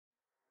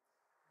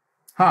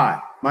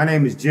Hi, my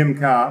name is Jim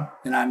Cobb.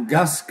 And I'm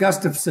Gus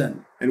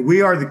Gustafson. And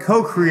we are the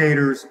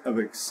co-creators of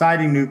an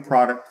exciting new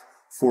product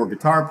for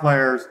guitar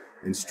players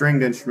and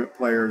stringed instrument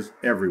players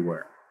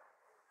everywhere.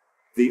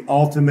 The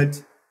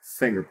ultimate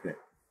Fingerpick.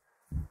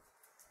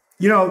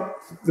 You know,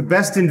 the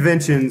best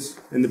inventions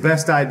and the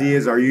best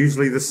ideas are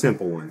usually the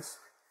simple ones.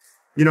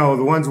 You know,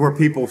 the ones where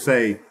people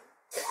say,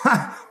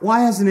 why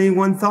hasn't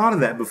anyone thought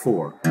of that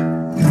before?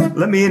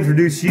 Let me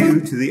introduce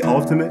you to the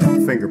ultimate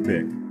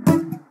Fingerpick.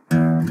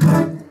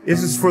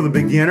 This is for the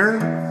beginner,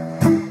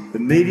 the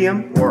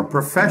medium, or a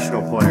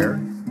professional player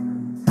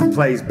who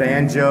plays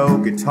banjo,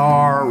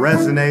 guitar,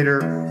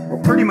 resonator, or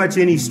pretty much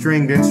any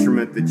stringed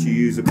instrument that you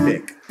use a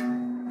pick.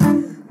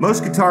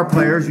 Most guitar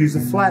players use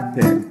a flat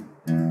pick.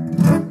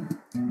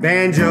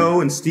 Banjo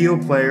and steel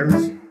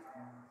players,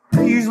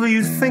 they usually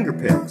use finger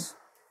picks.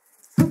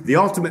 The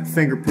ultimate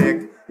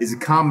Fingerpick is a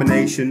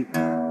combination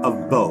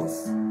of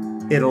both.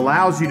 It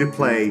allows you to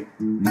play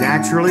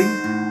naturally,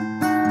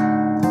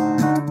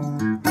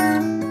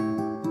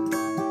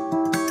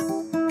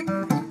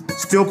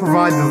 still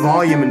provide the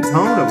volume and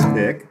tone of a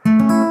pick,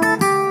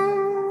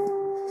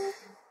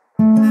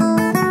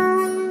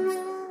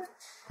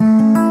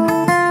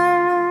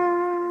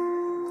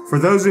 for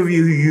those of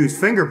you who use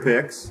finger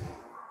picks,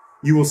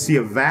 you will see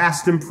a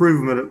vast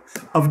improvement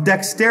of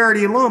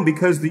dexterity alone,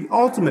 because the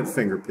ultimate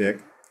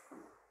Fingerpick,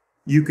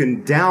 you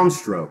can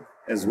downstroke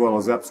as well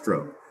as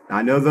upstroke. Now,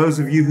 I know those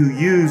of you who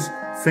use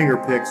finger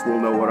picks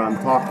will know what I'm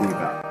talking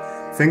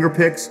about. Finger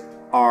picks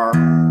are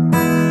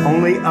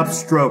only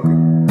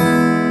upstroking.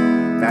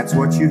 That's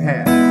what you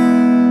have.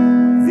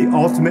 The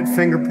ultimate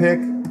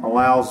Fingerpick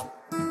allows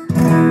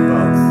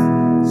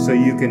both. So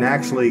you can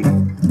actually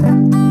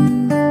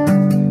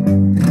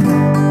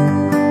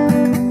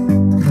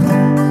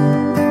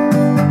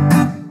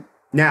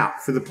now,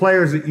 for the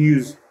players that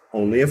use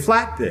only a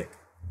flat pick,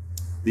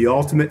 the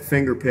ultimate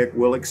Fingerpick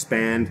will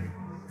expand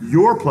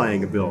your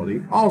playing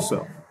ability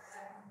also.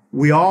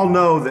 We all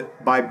know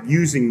that by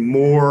using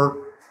more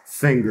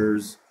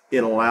fingers,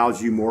 it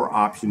allows you more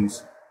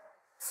options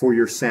for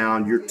your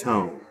sound, your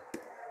tone.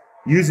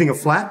 Using a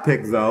flat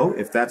pick, though,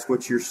 if that's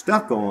what you're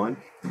stuck on,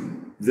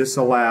 this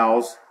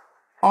allows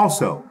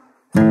also.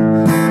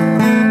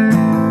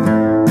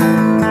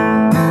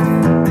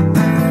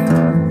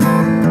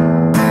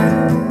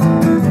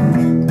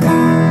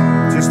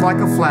 Just like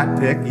a flat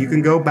pick, you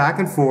can go back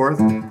and forth.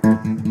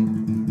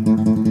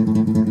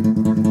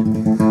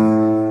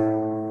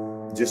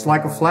 Just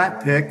like a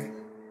flat pick,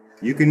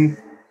 you can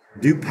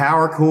do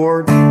power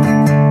chords.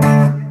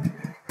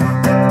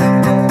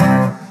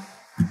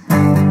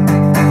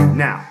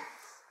 Now,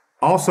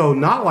 also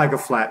not like a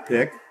flat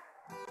pick,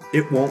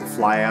 it won't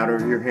fly out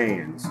of your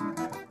hands.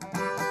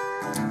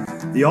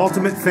 The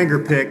ultimate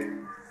Fingerpick,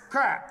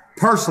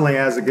 personally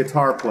as a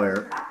guitar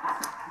player,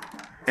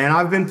 and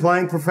I've been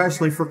playing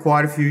professionally for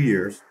quite a few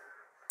years,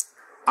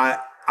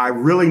 I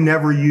really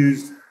never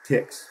used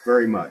picks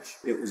very much.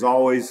 It was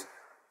always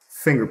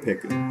finger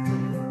picking.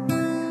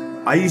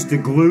 I used to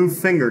glue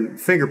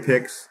finger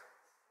picks,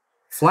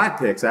 flat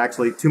picks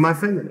actually, to my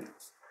fingernails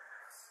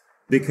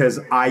because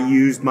I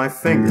used my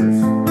fingers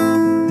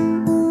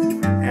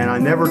and I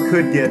never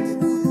could get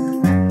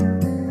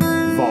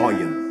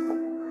volume.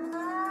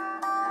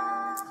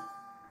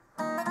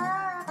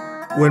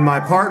 When my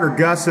partner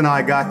Gus and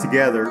I got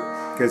together,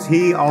 because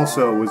he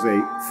also was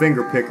a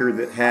finger picker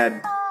that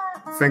had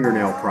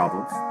fingernail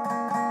problems,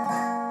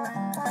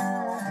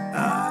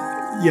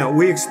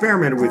 we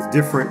experimented with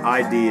different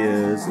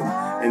ideas,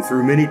 and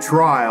through many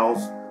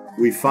trials,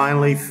 we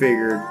finally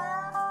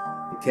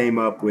came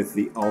up with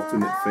the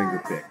ultimate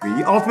Fingerpick.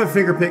 The ultimate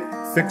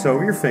Fingerpick fits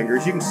over your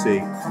fingers, you can see,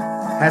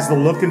 has the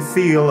look and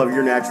feel of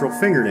your natural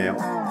fingernail,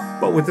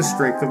 but with the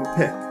strength of a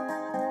pick.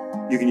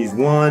 You can use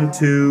 1,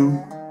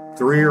 2,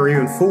 3, or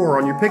even 4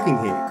 on your picking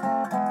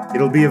hand.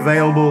 It'll be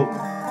available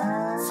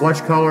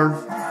flesh colors,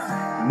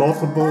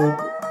 multiple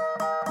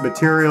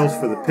materials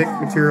for the pick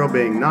material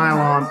being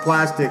nylon,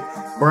 plastic,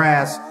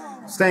 brass,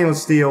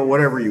 stainless steel,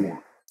 whatever you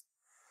want.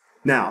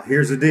 Now,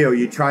 here's the deal.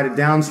 You try to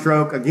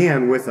downstroke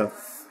again with a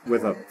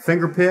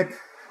finger pick,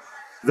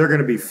 they're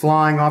going to be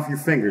flying off your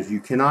fingers. You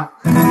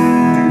cannot do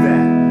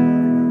that.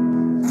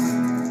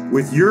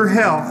 With your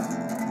help,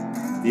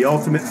 the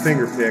ultimate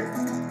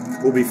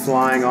Fingerpick will be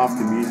flying off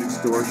the music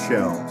store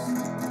shelves.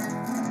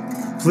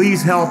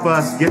 Please help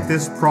us get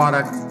this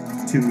product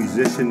to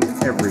musicians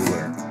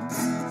everywhere.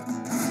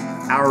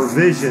 Our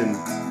vision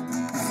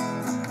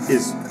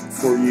is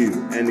for you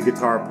and the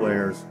guitar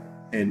players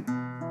and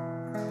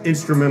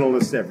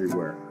instrumentalists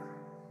everywhere.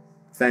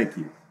 Thank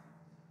you.